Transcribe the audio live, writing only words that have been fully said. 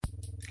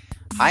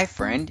Hi,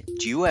 friend.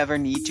 Do you ever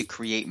need to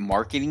create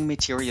marketing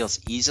materials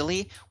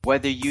easily?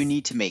 Whether you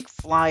need to make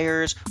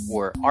flyers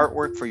or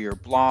artwork for your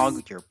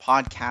blog, your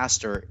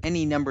podcast, or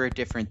any number of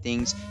different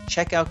things,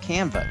 check out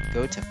Canva.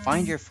 Go to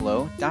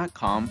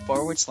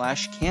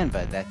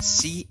findyourflow.com/Canva.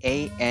 That's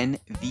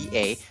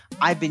Canva.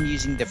 I've been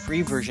using the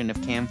free version of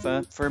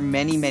Canva for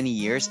many, many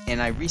years,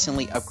 and I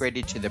recently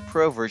upgraded to the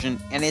pro version,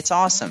 and it's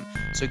awesome.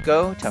 So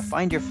go to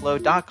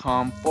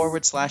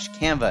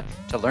findyourflow.com/Canva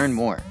to learn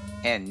more.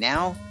 And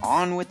now,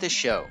 on with the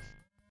show.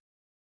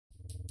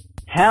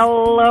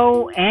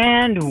 Hello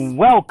and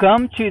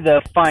welcome to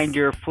the Find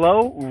Your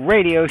Flow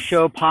radio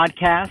show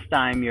podcast.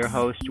 I'm your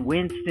host,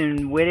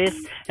 Winston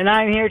Wittes, and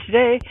I'm here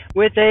today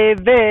with a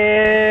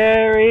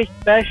very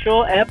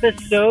special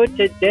episode.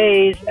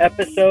 Today's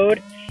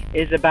episode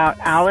is about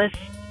Alice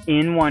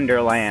in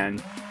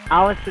Wonderland.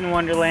 Alice in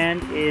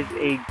Wonderland is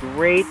a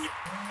great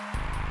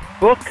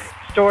book,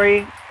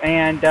 story,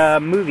 and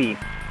movie.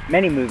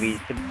 Many movies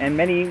and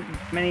many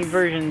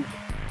versions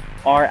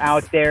are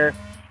out there.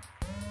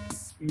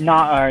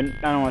 I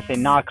don't want to say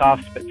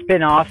knockoffs, but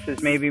spin-offs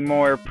is maybe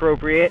more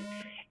appropriate.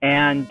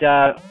 And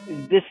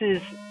this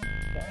is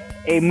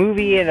a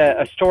movie and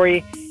a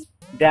story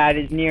that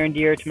is near and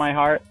dear to my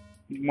heart.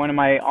 One of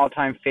my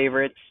all-time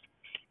favorites.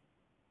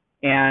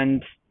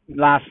 And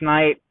last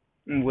night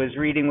was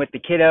reading with the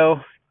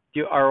kiddo,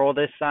 our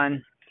oldest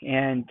son,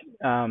 and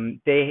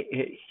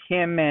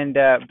him and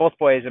both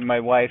boys and my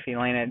wife,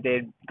 Elena,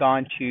 they'd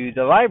gone to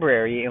the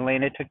library.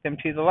 Elena took them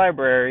to the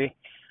library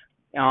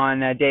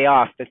on a day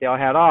off that they all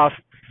had off.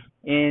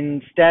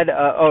 Instead, it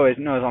was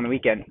on the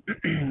weekend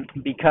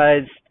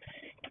because,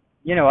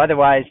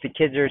 otherwise the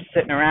kids are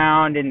sitting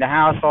around in the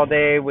house all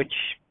day, which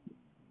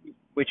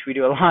we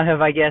do a lot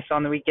of, I guess,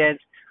 on the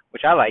weekends,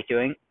 which I like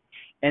doing.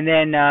 And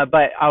then,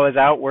 but I was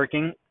out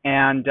working,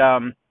 and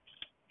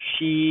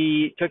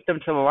she took them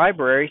to the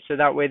library so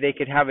that way they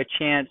could have a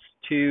chance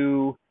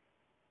to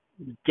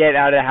get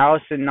out of the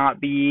house and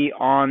not be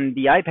on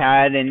the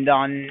iPad and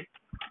on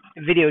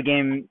video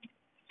game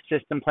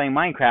system playing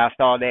Minecraft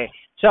all day.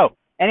 So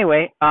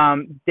anyway,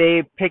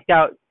 they picked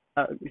out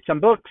some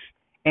books,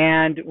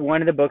 and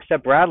one of the books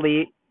that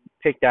Bradley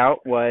picked out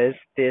was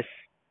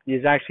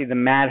actually the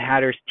Mad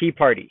Hatter's Tea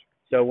Party.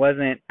 So it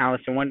wasn't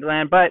Alice in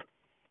Wonderland, but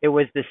it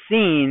was the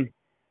scene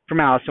from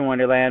Alice in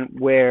Wonderland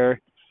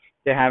where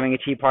they're having a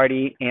tea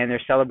party and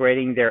they're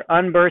celebrating their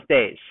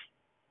unbirthdays.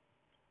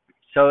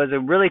 So it's a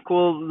really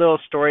cool little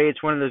story.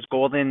 It's one of those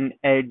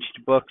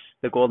golden-edged books,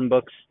 the golden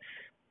books,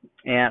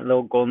 and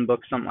little golden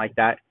books, something like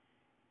that.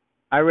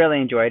 I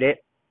really enjoyed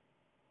it.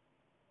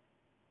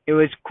 It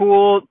was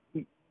cool.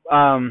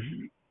 So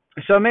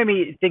it made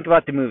me think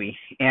about the movie.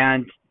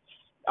 And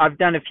I've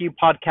done a few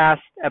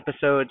podcast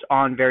episodes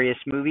on various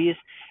movies,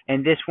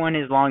 and this one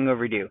is long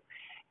overdue.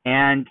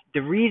 And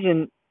the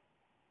reason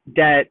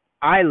that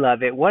I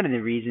love it, one of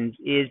the reasons,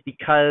 is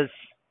because,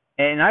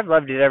 and I've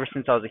loved it ever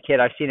since I was a kid.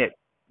 I've seen it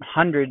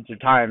hundreds of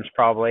times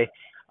probably,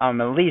 at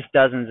least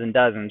dozens and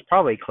dozens,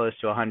 probably close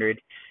to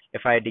 100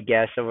 if I had to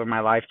guess over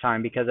my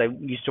lifetime, because I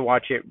used to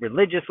watch it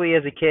religiously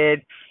as a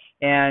kid,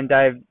 and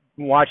I've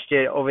watched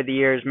it over the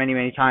years many,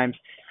 many times.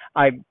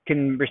 I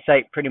can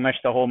recite pretty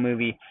much the whole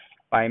movie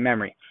by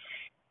memory.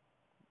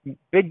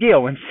 Big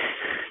deal.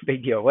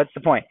 Big deal. What's the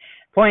point?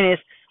 Point is,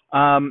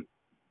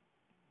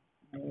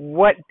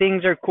 what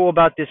things are cool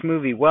about this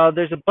movie? Well,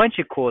 there's a bunch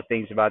of cool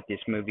things about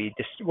this movie.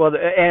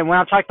 And when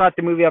I'm talking about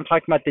the movie, I'm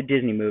talking about the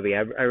Disney movie.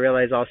 I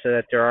realize also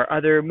that there are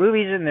other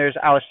movies, and there's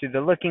Alice Through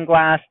the Looking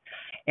Glass,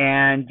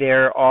 and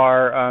there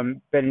are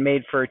been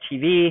made for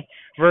TV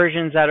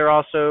versions that are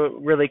also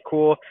really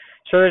cool.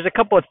 So there's a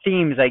couple of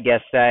themes, I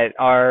guess, that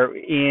are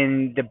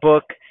in the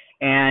book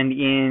and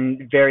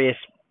in various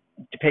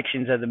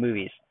depictions of the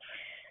movies.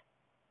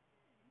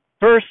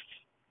 First,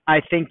 I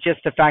think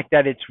just the fact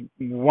that it's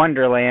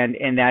Wonderland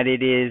and that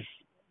it is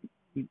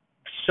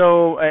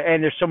so,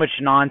 and there's so much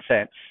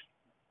nonsense,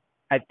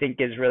 I think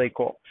is really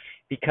cool,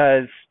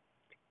 because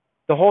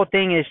the whole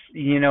thing is,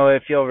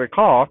 if you'll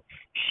recall,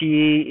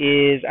 she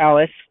is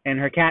Alice and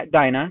her cat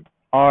Dinah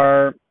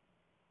are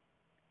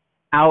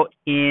out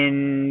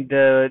in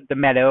the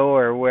meadow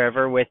or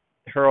wherever with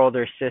her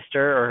older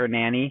sister or her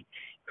nanny,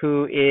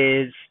 who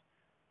is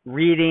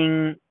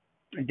reading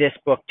this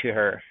book to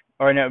her,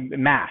 or no,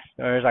 math,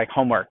 or it's like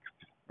homework,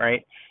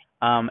 right?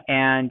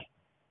 And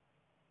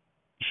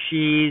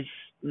she's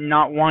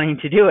not wanting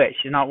to do it.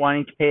 She's not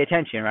wanting to pay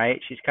attention, right?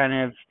 She's kind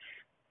of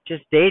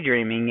just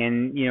daydreaming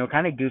and,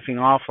 kind of goofing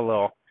off a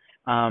little.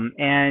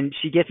 And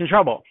she gets in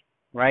trouble,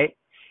 right?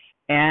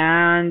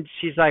 And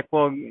she's like,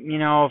 well,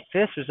 if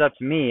this was up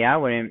to me, I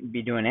wouldn't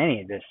be doing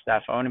any of this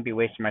stuff. I wouldn't be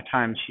wasting my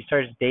time. She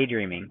starts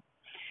daydreaming.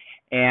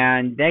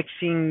 And next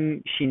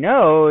thing she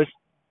knows,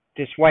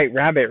 this white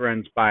rabbit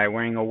runs by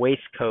wearing a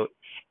waistcoat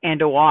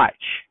and a watch.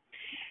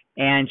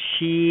 And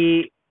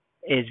she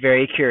is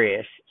very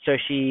curious. So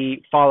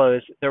she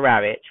follows the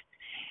rabbit.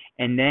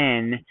 And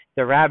then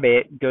the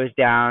rabbit goes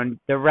down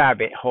the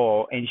rabbit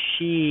hole. And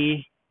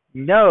she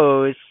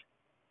knows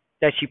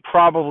that she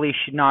probably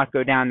should not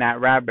go down that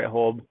rabbit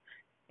hole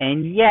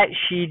And yet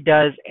she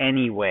does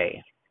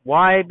anyway.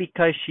 Why?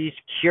 Because she's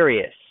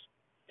curious.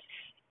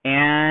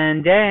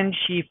 And then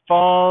she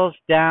falls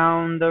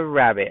down the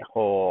rabbit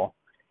hole.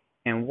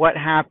 And what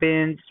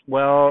happens?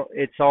 Well,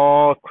 it's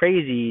all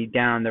crazy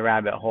down the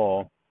rabbit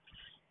hole.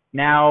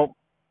 Now,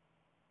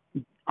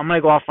 I'm going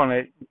to go off on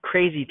a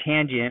crazy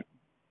tangent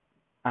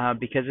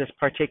because this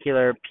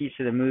particular piece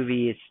of the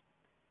movie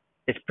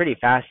is pretty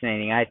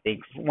fascinating, I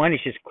think. One,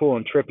 it's just cool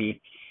and trippy,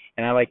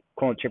 and I like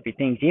cool and trippy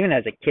things. Even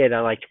as a kid,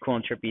 I liked cool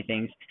and trippy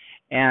things.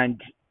 And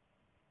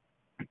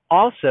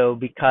also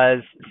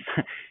because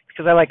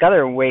I like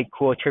other way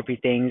cool,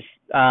 trippy things,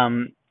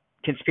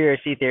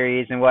 conspiracy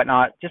theories and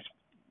whatnot, just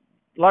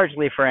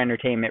largely for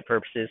entertainment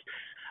purposes.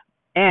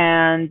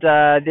 And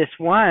this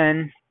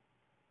one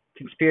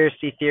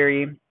conspiracy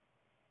theory,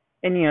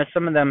 and you know,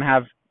 some of them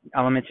have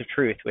elements of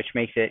truth, which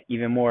makes it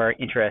even more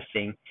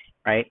interesting,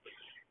 right?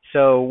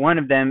 So one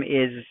of them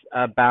is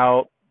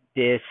about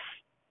this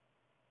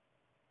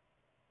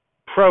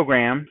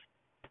program,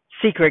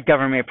 secret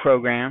government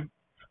program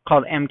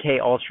called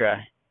MK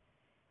Ultra.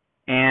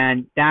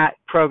 And that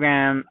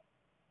program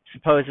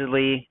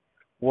supposedly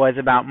was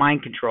about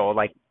mind control,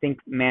 like think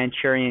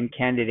Manchurian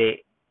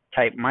candidate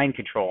type mind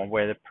control,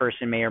 where the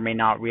person may or may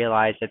not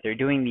realize that they're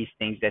doing these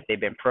things, that they've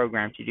been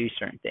programmed to do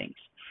certain things.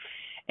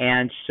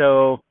 And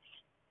so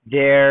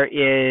there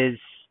is,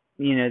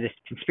 you know, this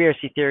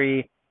conspiracy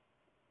theory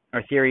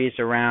or theories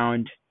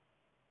around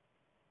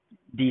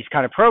these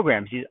kind of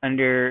programs, these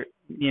under,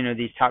 you know,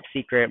 these top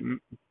secret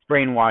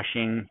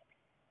brainwashing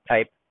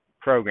type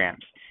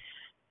programs.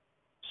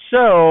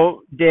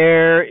 So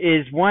there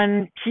is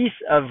one piece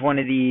of one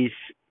of these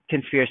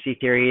conspiracy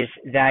theories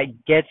that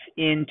gets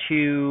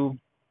into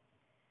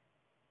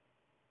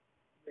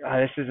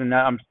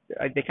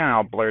they kind of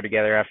all blur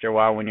together after a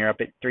while when you're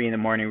up at 3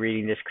 a.m.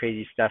 reading this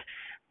crazy stuff.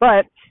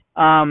 But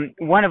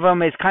one of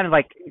them is kind of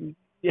like,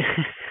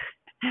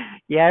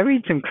 yeah, I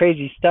read some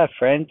crazy stuff,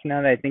 friends.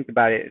 Now that I think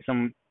about it, so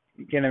I'm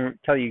gonna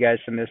tell you guys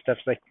some of this stuff.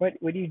 It's like,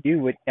 what do you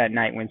do at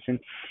night, Winston?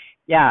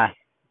 Yeah,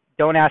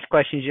 don't ask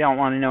questions you don't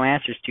want to know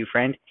answers to,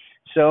 friend.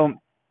 So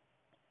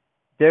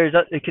there's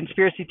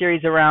conspiracy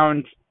theories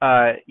around,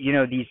 you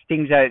know, these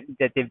things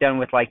that they've done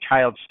with like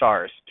child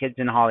stars, kids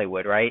in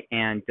Hollywood, right?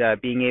 And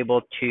being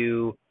able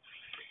to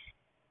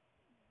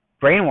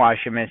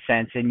brainwash them in a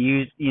sense and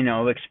use, you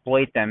know,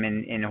 exploit them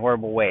in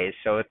horrible ways.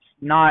 So it's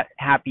not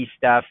happy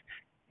stuff.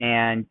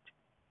 And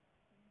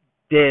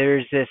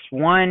there's this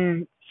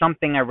one,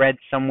 something I read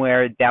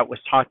somewhere that was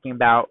talking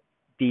about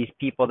these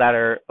people that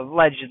are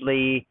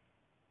allegedly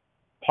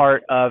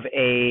part of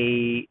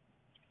a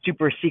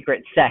super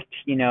secret sect,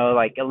 you know,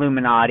 like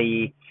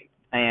Illuminati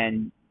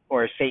and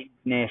or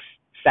Satanist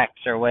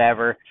sects or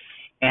whatever,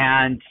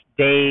 and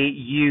they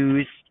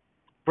use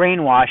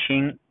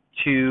brainwashing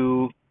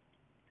to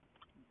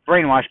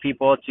brainwash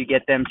people to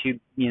get them to,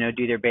 you know,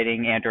 do their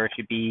bidding and or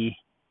to be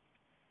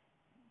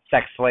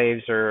sex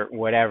slaves or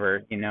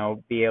whatever, you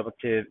know, be able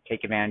to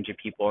take advantage of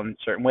people in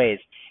certain ways.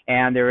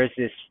 And there was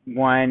this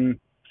one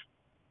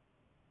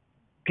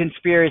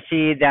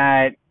conspiracy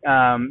that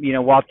you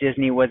know, Walt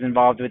Disney was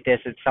involved with this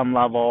at some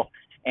level,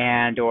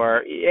 and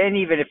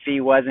even if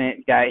he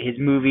wasn't, that his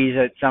movies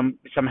at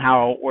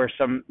somehow or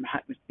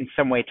in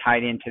some way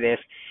tied into this.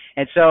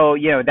 And so,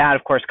 you know, that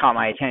of course caught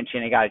my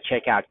attention. I got to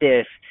check out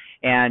this.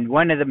 And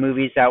one of the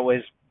movies that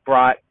was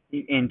brought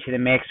into the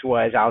mix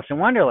was Alice in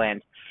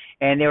Wonderland,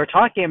 and they were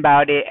talking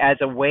about it as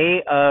a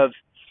way of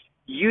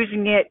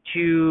using it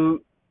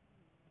to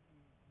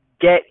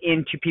get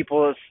into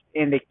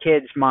the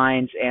kids'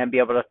 minds and be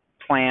able to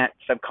plant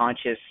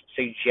subconscious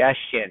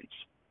suggestions.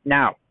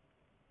 Now,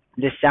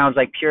 this sounds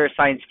like pure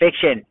science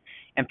fiction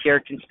and pure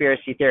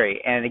conspiracy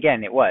theory. And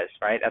again, it was,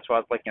 right? That's what I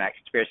was looking at,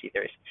 conspiracy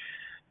theories.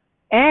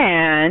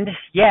 And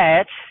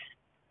yet,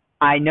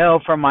 I know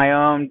from my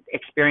own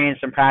experience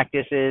and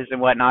practices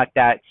and whatnot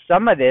that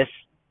some of this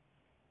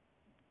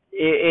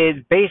is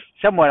based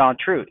somewhat on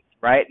truth,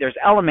 right? There's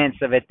elements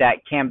of it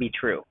that can be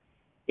true.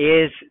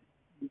 Is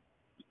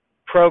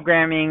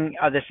programming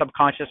of the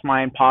subconscious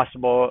mind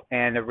possible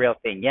and a real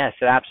thing? Yes,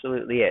 it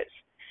absolutely is.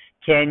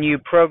 Can you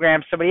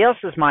program somebody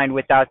else's mind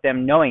without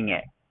them knowing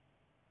it?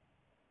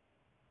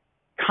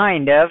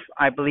 Kind of.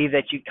 I believe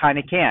that you kind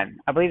of can.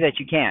 I believe that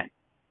you can,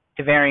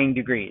 to varying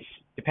degrees,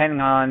 depending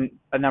on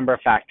a number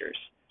of factors.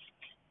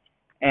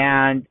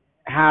 And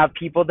have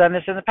people done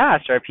this in the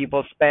past? Or have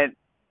people spent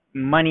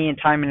money and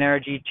time and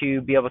energy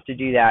to be able to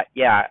do that?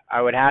 Yeah,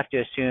 I would have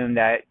to assume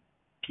that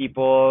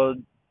people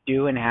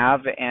do and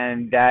have,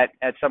 and that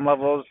at some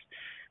levels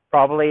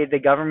probably the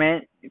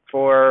government,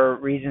 for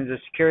reasons of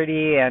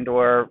security and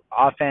or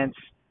offense,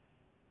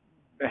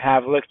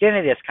 have looked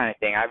into this kind of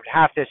thing. I would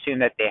have to assume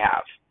that they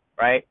have,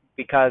 right?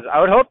 Because I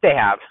would hope they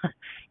have,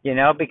 you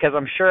know, because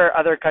I'm sure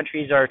other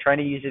countries are trying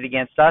to use it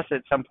against us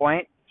at some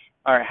point,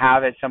 or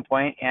have at some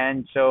point,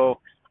 and so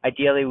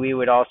ideally we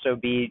would also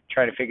be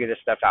trying to figure this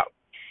stuff out.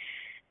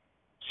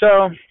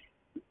 So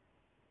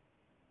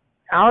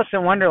Alice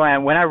in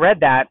Wonderland, when I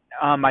read that,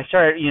 I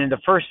started, you know,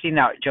 the first scene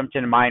that jumped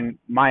into my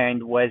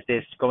mind was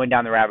this going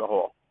down the rabbit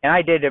hole. and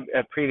I did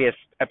a previous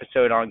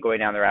episode on Going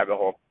Down the Rabbit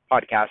Hole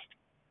podcast.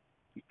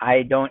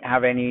 I don't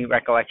have any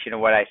recollection of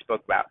what I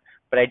spoke about,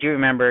 but I do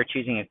remember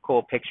choosing a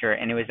cool picture,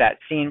 and it was that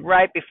scene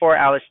right before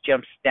Alice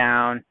jumps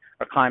down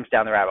or climbs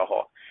down the rabbit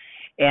hole.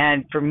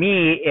 And for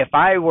me, if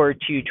I were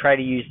to try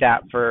to use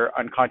that for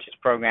unconscious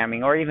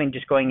programming or even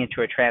just going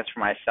into a trance for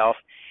myself,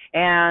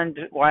 and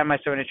why am I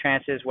so into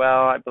trances?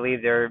 Well, I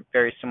believe they're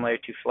very similar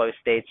to flow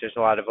states. There's a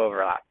lot of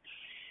overlap.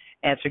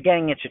 And so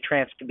getting into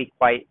trance can be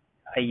quite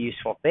a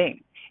useful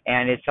thing.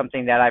 And it's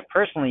something that I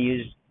personally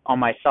used on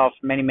myself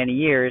many, many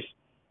years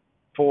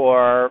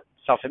for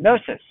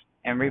self-hypnosis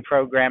and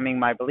reprogramming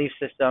my belief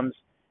systems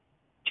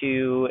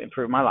to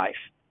improve my life.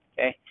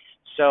 Okay,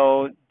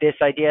 so this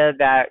idea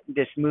that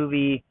this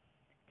movie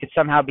could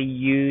somehow be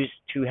used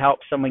to help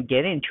someone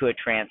get into a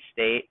trance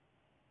state,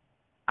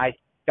 I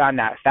found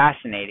that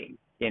fascinating,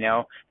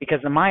 because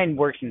the mind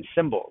works in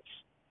symbols.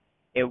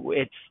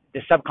 It's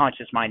the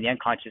subconscious mind, the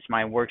unconscious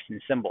mind works in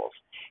symbols,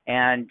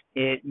 and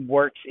it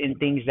works in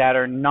things that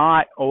are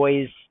not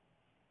always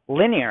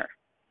linear.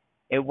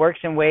 It works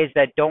in ways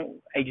that don't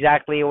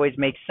exactly always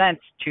make sense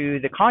to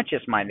the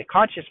conscious mind. The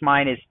conscious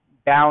mind is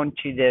bound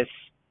to this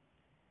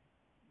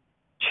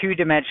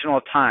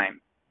two-dimensional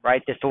time,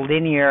 right? This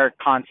linear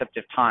concept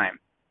of time.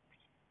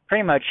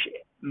 Pretty much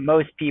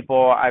most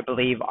people, I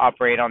believe,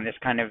 operate on this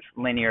kind of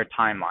linear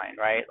timeline,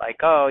 right? Like,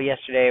 oh,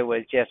 yesterday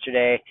was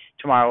yesterday,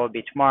 tomorrow will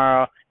be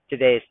tomorrow,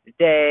 today is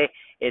today,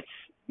 it's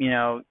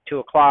 2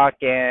 o'clock,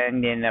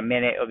 and in a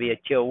minute it'll be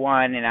a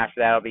 2:01, and after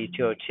that it'll be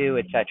 2:02,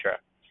 etc.,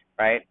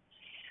 right?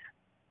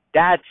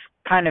 That's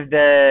kind of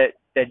the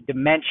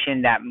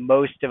dimension that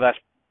most of us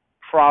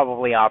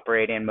probably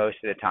operate in most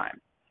of the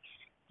time.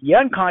 The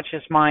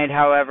unconscious mind,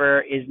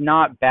 however, is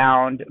not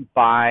bound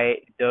by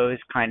those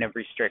kind of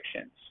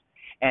restrictions.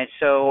 And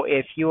so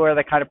if you are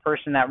the kind of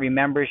person that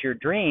remembers your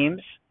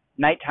dreams,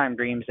 nighttime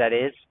dreams that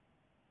is,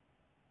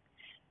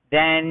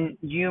 then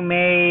you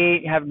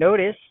may have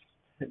noticed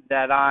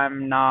that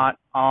I'm not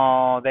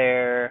all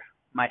there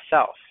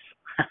myself.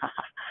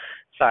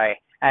 Sorry,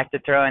 I have to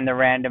throw in the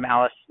random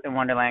Alice in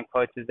Wonderland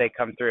quotes as they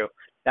come through.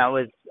 That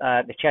was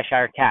the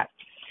Cheshire Cat.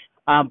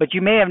 But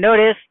you may have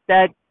noticed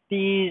that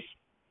these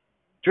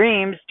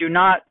dreams do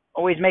not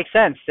always make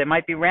sense. They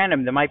might be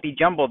random. They might be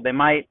jumbled. They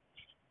might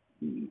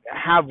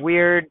have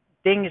weird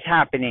things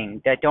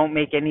happening that don't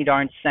make any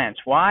darn sense.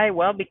 Why?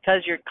 Well,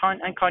 because your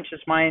unconscious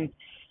mind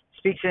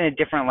speaks in a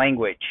different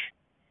language.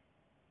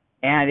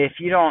 And if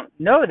you don't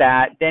know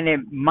that, then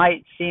it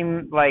might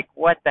seem like,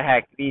 what the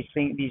heck? These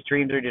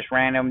dreams are just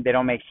random. They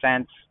don't make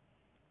sense.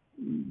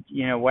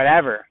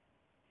 Whatever.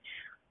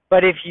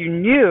 But if you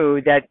knew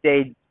that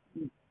they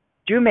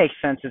do make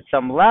sense at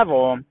some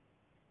level,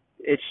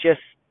 it's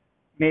just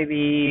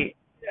maybe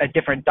a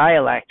different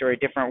dialect or a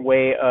different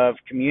way of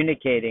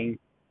communicating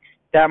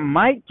that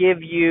might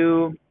give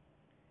you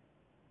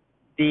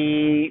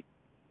the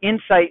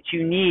insights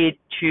you need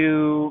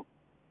to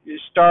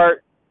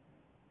start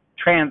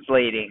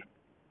translating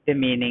the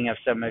meaning of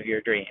some of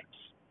your dreams.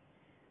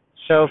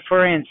 So,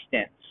 for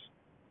instance,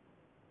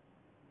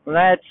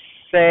 let's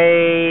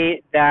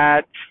say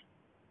that,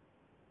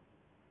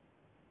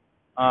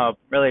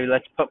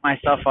 let's put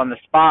myself on the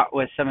spot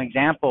with some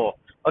example.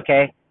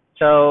 Okay,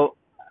 so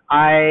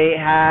I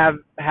have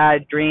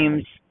had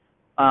dreams.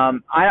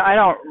 I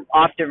don't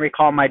often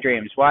recall my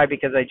dreams. Why?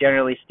 Because I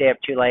generally stay up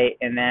too late,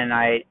 and then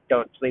I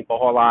don't sleep a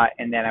whole lot,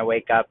 and then I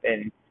wake up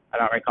and I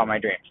don't recall my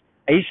dreams.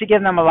 I used to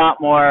give them a lot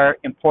more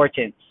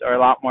importance or a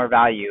lot more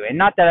value. And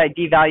not that I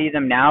devalue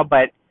them now,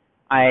 but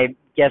I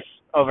guess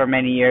over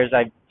many years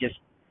I've just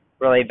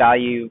really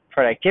value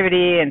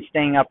productivity and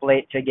staying up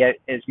late to get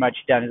as much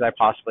done as I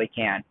possibly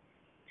can.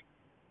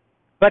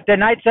 But the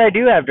nights I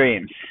do have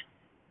dreams,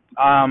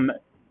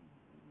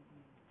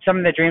 some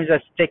of the dreams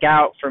that stick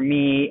out for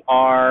me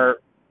are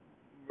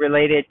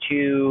related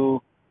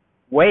to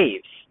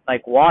waves,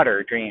 like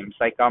water dreams.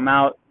 Like I'm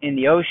out in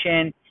the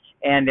ocean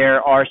and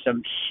there are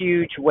some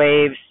huge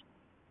waves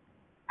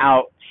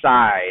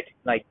outside,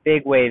 like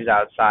big waves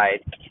outside.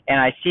 And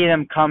I see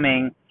them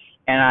coming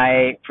and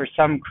I, for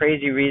some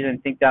crazy reason,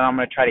 think that I'm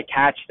going to try to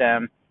catch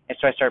them. And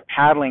so I start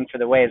paddling for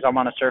the waves. I'm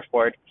on a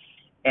surfboard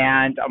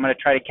and I'm going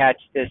to try to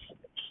catch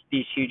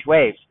these huge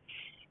waves.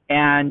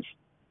 And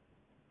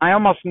I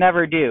almost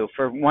never do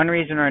for one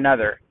reason or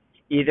another.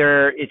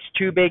 Either it's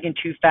too big and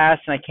too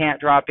fast and I can't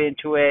drop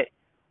into it,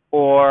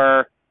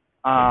 or,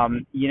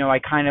 I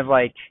kind of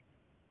like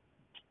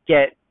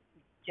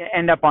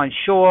end up on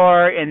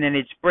shore and then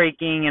it's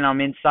breaking and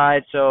I'm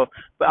inside. So,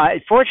 but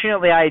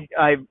fortunately,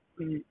 I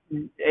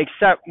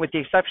except with the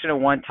exception of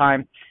one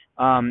time,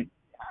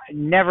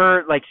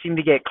 never like seem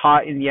to get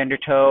caught in the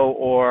undertow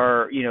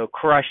or,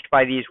 crushed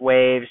by these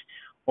waves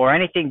or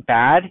anything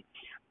bad.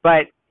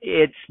 But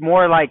it's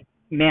more like,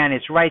 man,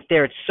 it's right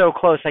there. It's so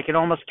close. I can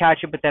almost catch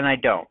it, but then I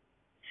don't,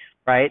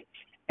 right?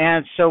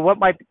 And so what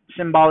might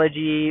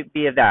symbology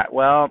be of that?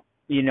 Well,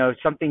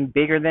 something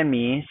bigger than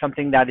me,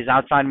 something that is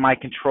outside my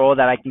control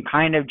that I can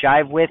kind of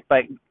jive with,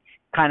 but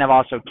kind of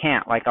also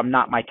can't. Like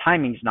my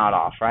timing's not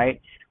off,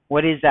 right?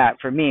 What is that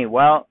for me?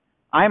 Well,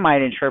 I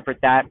might interpret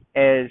that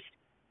as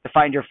the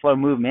Find Your Flow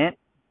movement.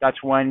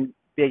 That's one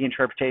big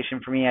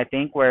interpretation for me, I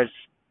think, whereas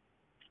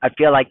I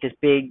feel like this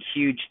big,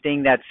 huge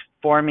thing that's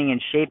forming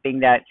and shaping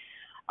that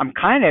I'm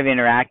kind of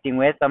interacting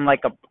with. I'm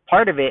like a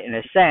part of it in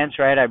a sense,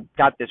 right? I've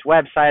got this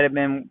website I've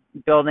been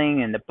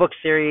building and the book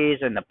series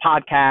and the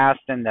podcast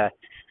and the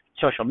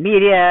social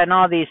media and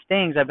all these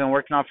things I've been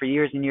working on for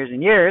years and years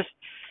and years,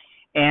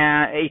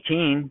 and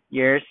 18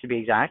 years to be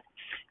exact.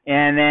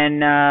 And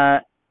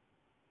then,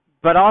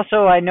 but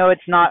also I know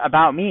it's not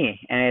about me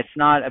and it's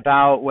not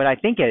about what I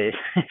think it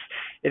is.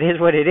 It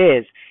is what it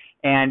is.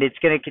 And it's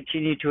going to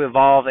continue to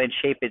evolve and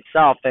shape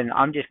itself. And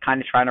I'm just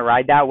kind of trying to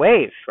ride that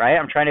wave, right?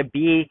 I'm trying to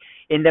be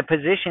in the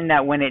position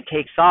that when it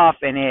takes off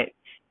and it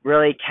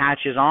really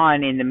catches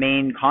on in the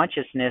main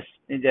consciousness,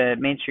 in the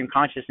mainstream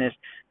consciousness,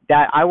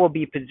 that I will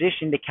be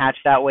positioned to catch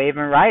that wave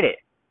and ride it.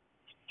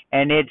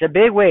 And it's a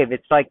big wave.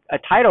 It's like a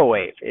tidal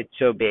wave. It's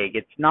so big.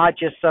 It's not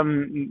just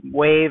some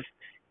wave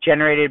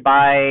generated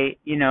by,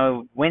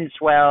 wind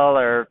swell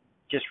or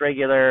just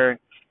regular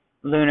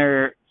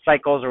lunar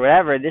cycles or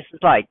whatever. This is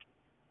like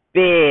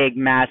big,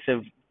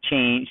 massive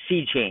change,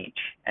 sea change,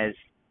 as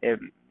it,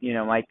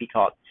 might be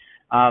called.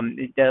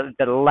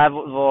 The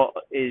level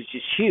is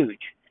just huge,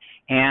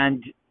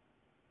 and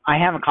I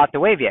haven't caught the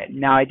wave yet.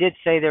 Now, I did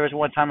say there was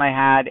one time I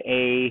had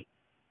a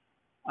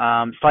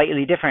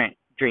slightly different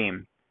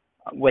dream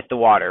with the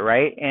water,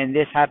 right? And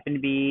this happened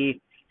to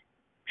be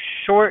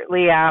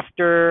shortly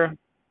after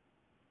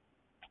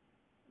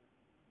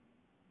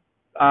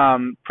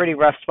pretty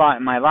rough spot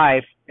in my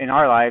life, in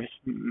our lives,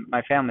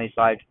 my family's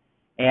lives.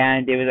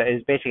 And it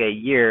was basically a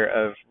year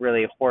of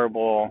really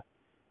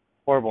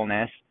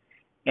horribleness.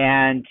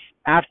 And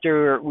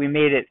after we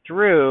made it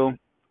through,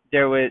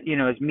 there was, it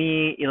was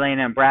me,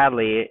 Elena, and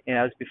Bradley.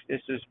 And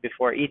this was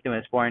before Ethan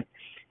was born.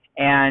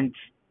 And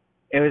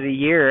it was a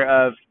year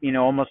of,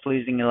 almost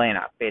losing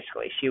Elena,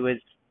 basically. She was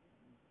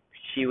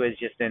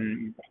just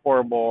in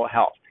horrible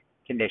health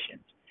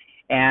conditions.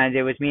 And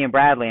it was me and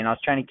Bradley, and I was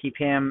trying to keep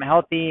him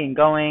healthy and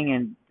going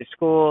and to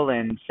school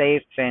and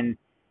safe and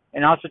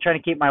also trying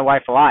to keep my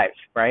wife alive,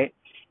 right?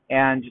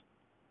 And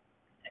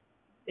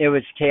it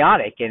was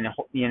chaotic and,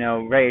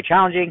 very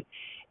challenging.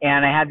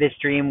 And I had this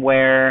dream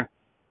where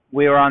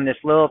we were on this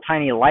little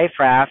tiny life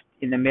raft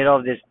in the middle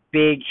of this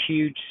big,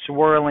 huge,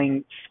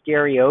 swirling,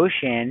 scary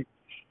ocean.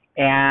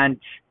 And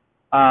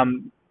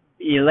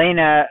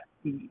Elena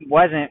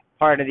wasn't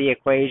part of the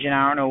equation.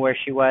 I don't know where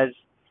she was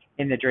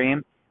in the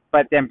dream.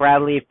 But then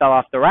Bradley fell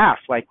off the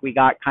raft. Like, we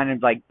got kind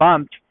of like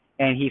bumped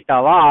and he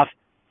fell off.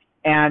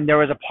 And there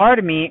was a part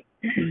of me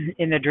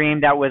in the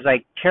dream that was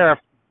like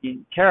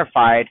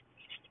terrified,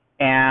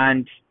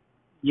 and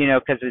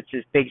because it's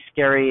this big,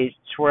 scary,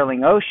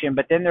 swirling ocean.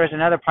 But then there was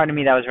another part of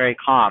me that was very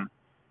calm,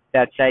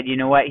 that said, you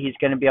know what, he's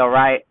going to be all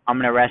right. I'm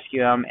going to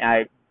rescue him. And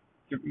I,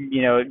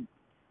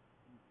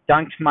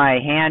 dunked my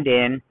hand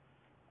in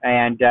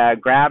and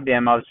grabbed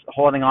him. I was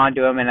holding on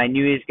to him, and I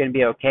knew he was going to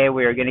be okay.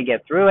 We were going to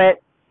get through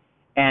it.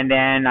 And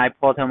then I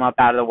pulled him up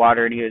out of the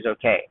water, and he was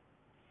okay.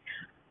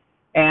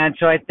 And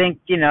so I think,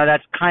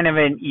 that's kind of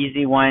an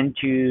easy one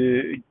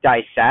to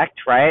dissect,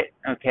 right?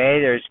 Okay,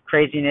 there's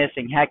craziness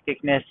and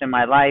hecticness in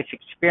my life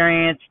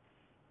experience,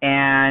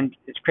 and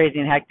as crazy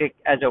and hectic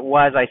as it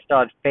was, I still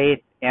had faith,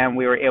 and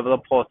we were able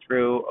to pull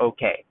through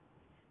okay.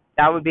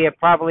 That would be a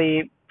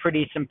probably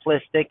pretty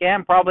simplistic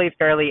and probably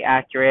fairly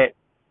accurate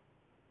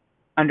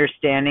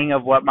understanding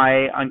of what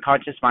my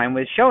unconscious mind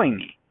was showing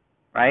me,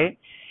 right?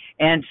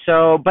 And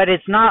so, but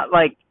it's not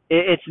like,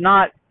 it's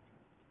not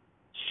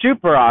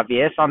super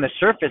obvious on the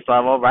surface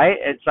level, right?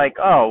 It's like,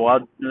 oh, well,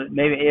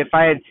 maybe if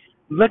I had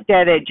looked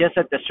at it just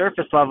at the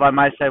surface level, I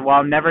might have said, well,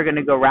 I'm never going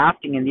to go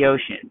rafting in the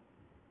ocean.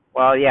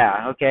 Well,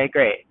 yeah, okay,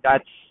 great.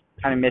 That's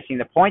kind of missing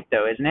the point,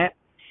 though, isn't it?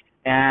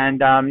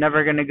 And I'm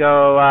never going to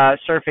go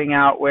surfing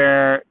out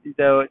where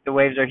the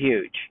waves are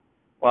huge.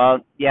 Well,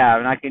 yeah,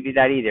 I'm not going to do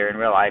that either in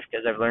real life,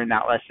 because I've learned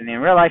that lesson in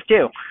real life,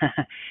 too.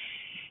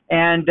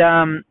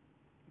 And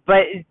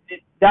but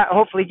that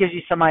hopefully gives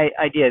you some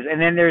ideas. And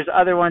then there's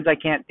other ones I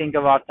can't think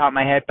of off the top of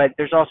my head, but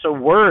there's also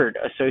word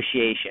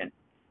association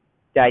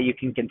that you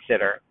can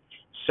consider.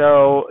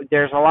 So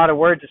there's a lot of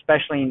words,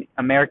 especially in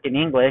American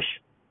English,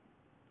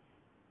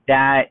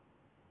 that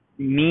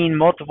mean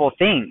multiple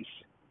things,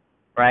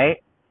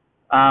 right?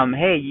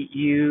 Hey,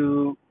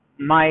 you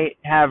might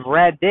have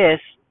read this,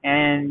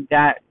 and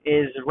that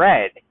is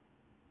red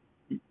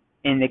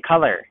in the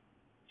color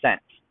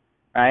sense,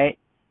 right?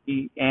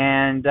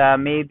 And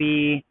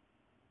maybe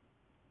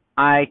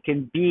I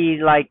can be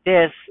like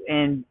this,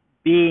 and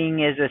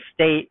being is a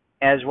state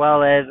as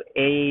well as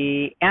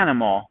an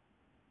animal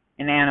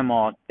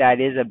that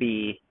is a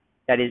bee,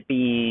 that is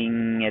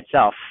being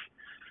itself.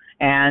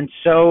 And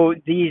so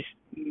these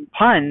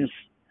puns,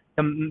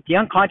 the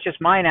unconscious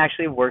mind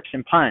actually works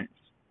in puns.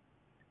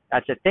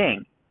 That's a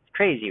thing. It's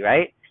crazy,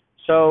 right?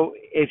 So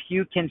if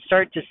you can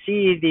start to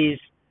see these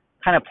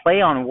kind of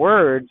play on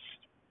words,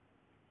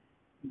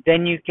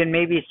 then you can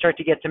maybe start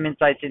to get some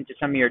insights into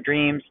some of your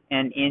dreams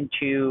and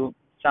into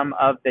some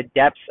of the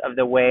depths of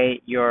the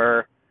way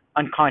your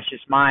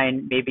unconscious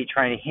mind maybe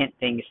trying to hint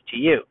things to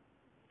you.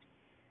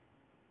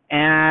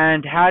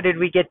 And how did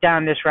we get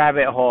down this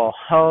rabbit hole?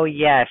 Oh,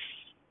 yes,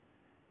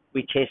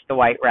 we chased the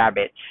white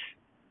rabbit.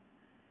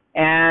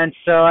 And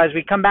so as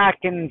we come back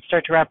and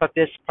start to wrap up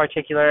this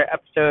particular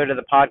episode of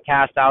the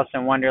podcast, Alice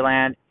in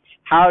Wonderland,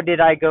 how did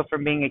I go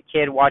from being a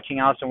kid watching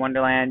Alice in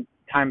Wonderland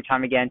time and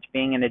time again to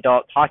being an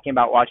adult talking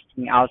about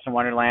watching Alice in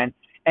Wonderland,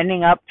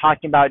 ending up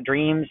talking about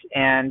dreams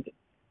and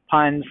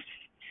puns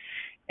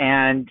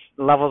and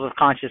levels of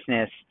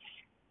consciousness?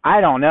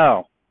 I don't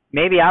know.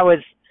 Maybe I was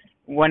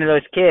one of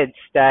those kids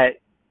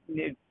that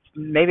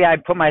maybe I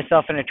put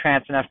myself in a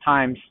trance enough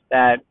times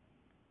that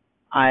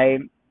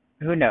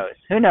who knows?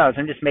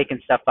 I'm just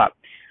making stuff up.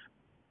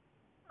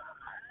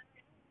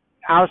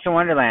 Alice in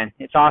Wonderland,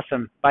 it's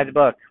awesome. Buy the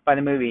book, buy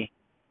the movie,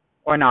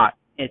 or not.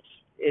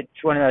 It's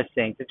one of those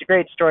things. It's a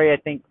great story. I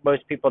think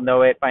most people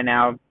know it by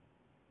now.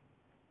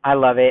 I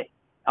love it.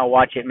 I'll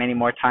watch it many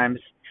more times.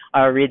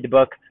 I'll read the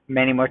book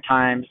many more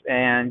times,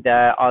 and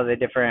all the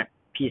different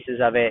pieces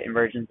of it and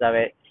versions of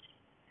it.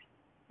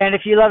 And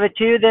if you love it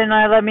too, then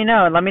let me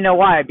know. Let me know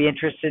why. I'd be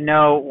interested to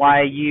know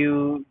why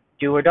you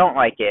do or don't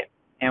like it,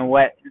 and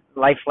what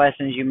life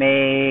lessons you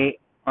may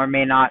or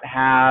may not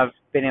have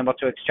been able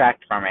to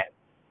extract from it.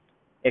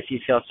 If you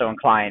feel so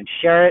inclined,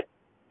 share it.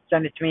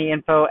 Send it to me,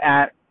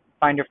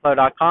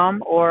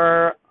 info@findyourflow.com,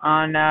 or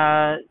on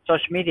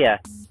social media,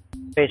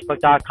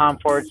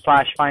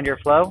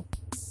 facebook.com/findyourflow.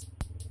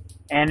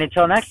 And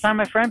until next time,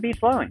 my friend, be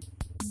flowing.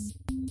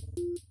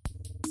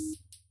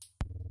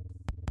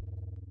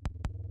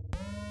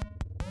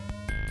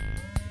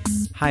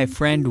 Hi,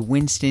 friend,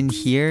 Winston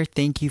here.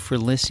 Thank you for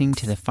listening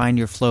to the Find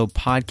Your Flow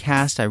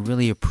podcast. I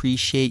really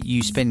appreciate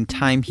you spending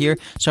time here.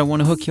 So I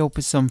want to hook you up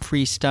with some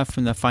free stuff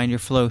from the Find Your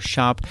Flow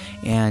shop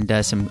and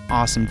some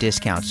awesome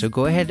discounts. So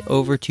go ahead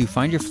over to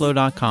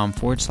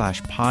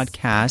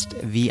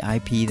findyourflow.com/podcast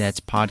VIP. That's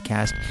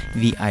podcast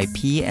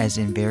VIP, as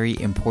in very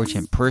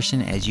important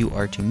person, as you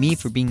are to me,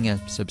 for being a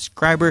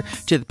subscriber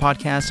to the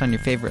podcast on your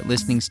favorite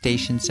listening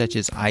stations such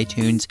as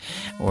iTunes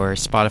or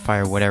Spotify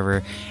or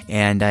whatever.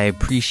 And I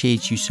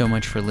appreciate you so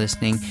much for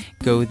listening.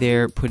 Go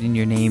there, put in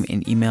your name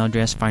and email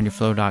address,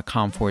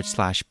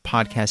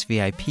 findyourflow.com/podcast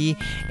VIP,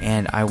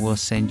 and I will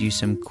send you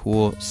some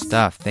cool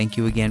stuff. Thank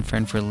you again,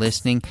 friend, for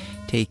listening.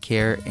 Take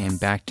care, and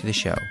back to the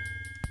show.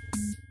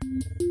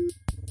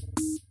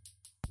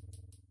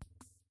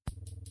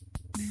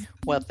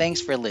 Well,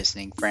 thanks for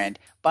listening, friend.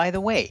 By the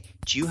way,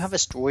 do you have a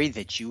story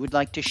that you would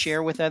like to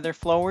share with other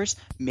flowers?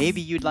 Maybe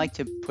you'd like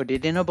to put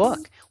it in a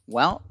book.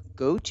 Well,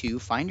 go to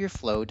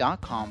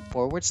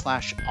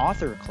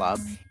findyourflow.com/author club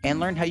and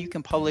learn how you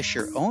can publish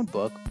your own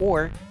book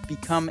or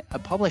become a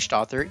published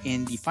author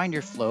in the Find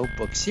Your Flow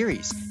book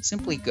series.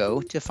 Simply go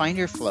to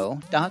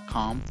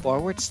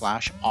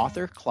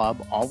findyourflow.com/author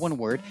club, all one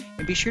word,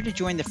 and be sure to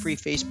join the free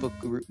Facebook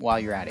group while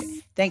you're at it.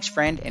 Thanks,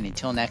 friend, and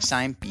until next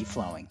time, be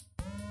flowing.